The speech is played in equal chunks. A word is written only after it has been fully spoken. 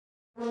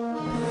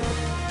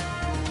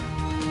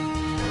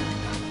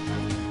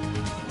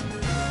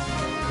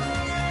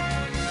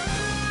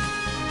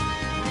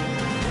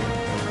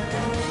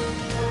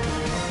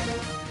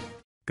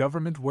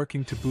Government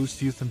working to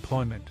boost youth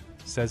employment,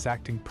 says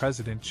Acting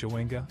President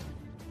Chiwenga.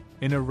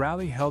 In a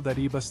rally held at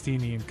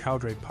Ibastini in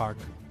Caudray Park,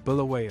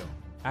 Bulawayo,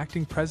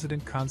 Acting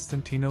President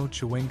Constantino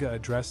Chiwenga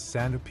addressed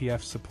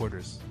ZANU-PF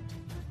supporters,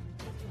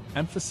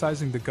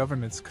 emphasizing the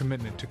government's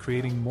commitment to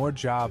creating more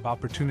job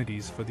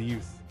opportunities for the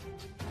youth.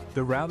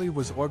 The rally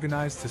was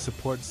organized to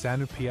support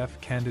ZANU-PF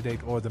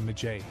candidate Ortha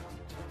Majay,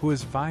 who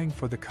is vying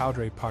for the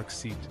Caudray Park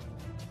seat,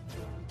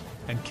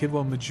 and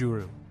Kidwell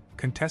Majuru,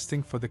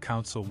 contesting for the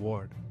council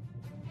ward.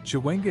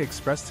 Chiwenga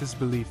expressed his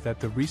belief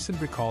that the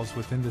recent recalls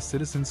within the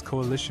Citizens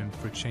Coalition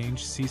for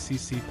Change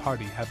 (CCC)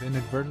 party have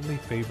inadvertently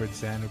favored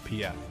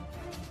ZANU-PF.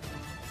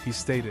 He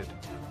stated,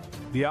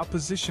 "The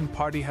opposition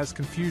party has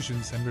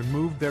confusions and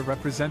removed their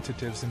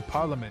representatives in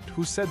parliament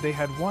who said they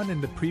had won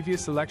in the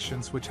previous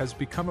elections, which has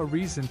become a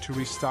reason to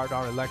restart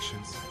our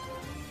elections."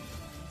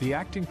 The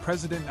acting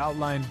president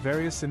outlined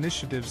various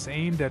initiatives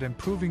aimed at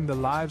improving the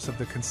lives of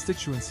the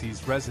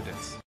constituency's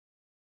residents.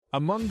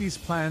 Among these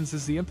plans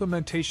is the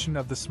implementation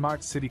of the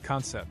Smart City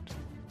concept,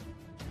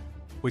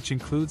 which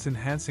includes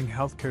enhancing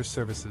healthcare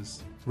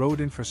services,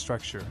 road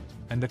infrastructure,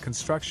 and the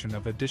construction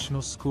of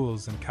additional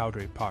schools in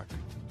Caudray Park.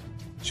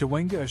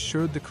 Chiwenga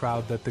assured the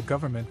crowd that the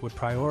government would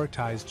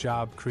prioritize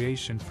job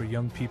creation for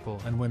young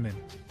people and women,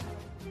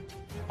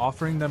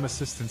 offering them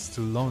assistance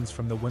through loans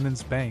from the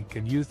Women's Bank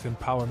and Youth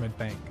Empowerment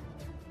Bank.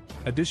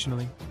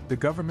 Additionally, the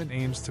government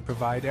aims to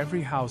provide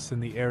every house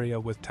in the area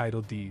with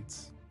title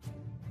deeds.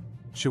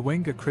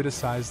 Chiwenga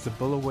criticized the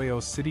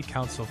Bulawayo City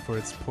Council for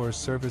its poor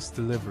service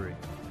delivery,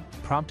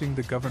 prompting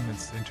the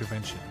government's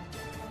intervention.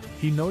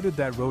 He noted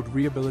that road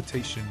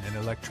rehabilitation and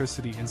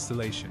electricity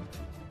installation,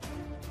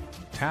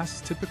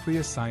 tasks typically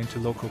assigned to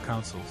local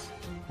councils,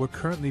 were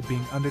currently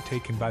being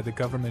undertaken by the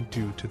government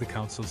due to the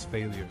council's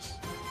failures.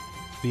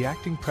 The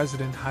acting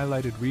president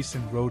highlighted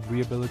recent road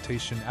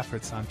rehabilitation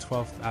efforts on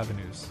 12th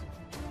Avenues,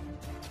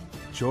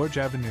 George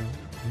Avenue,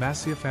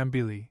 Massiaf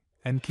Ambili,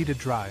 and Kita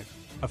Drive,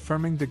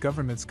 affirming the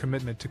government's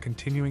commitment to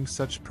continuing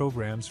such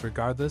programs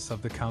regardless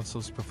of the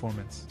council's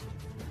performance.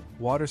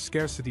 Water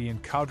scarcity in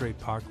Caudray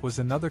Park was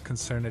another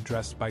concern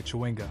addressed by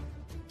Chiwenga.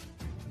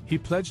 He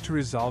pledged to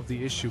resolve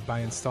the issue by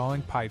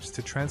installing pipes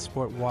to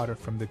transport water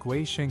from the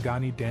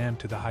Gwe-Shangani Dam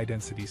to the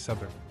high-density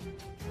suburb.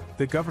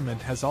 The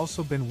government has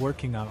also been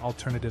working on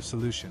alternative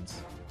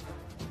solutions,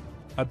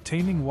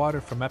 obtaining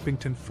water from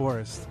Eppington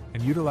Forest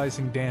and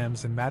utilizing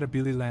dams in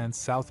Matabeleland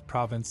South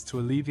Province to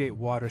alleviate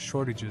water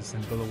shortages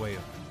in Bulawayo.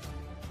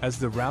 As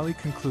the rally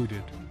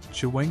concluded,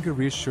 Chiwenga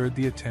reassured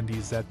the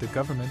attendees that the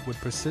government would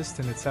persist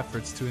in its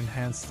efforts to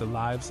enhance the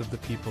lives of the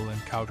people in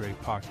Caudray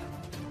Park,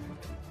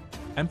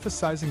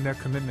 emphasizing their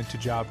commitment to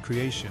job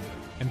creation,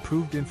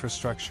 improved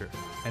infrastructure,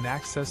 and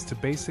access to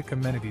basic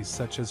amenities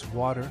such as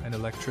water and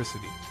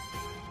electricity.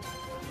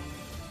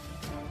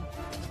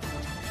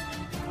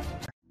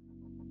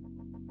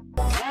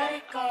 Let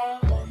it go,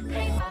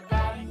 make my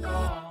body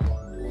go,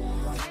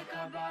 make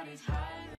our bodies high.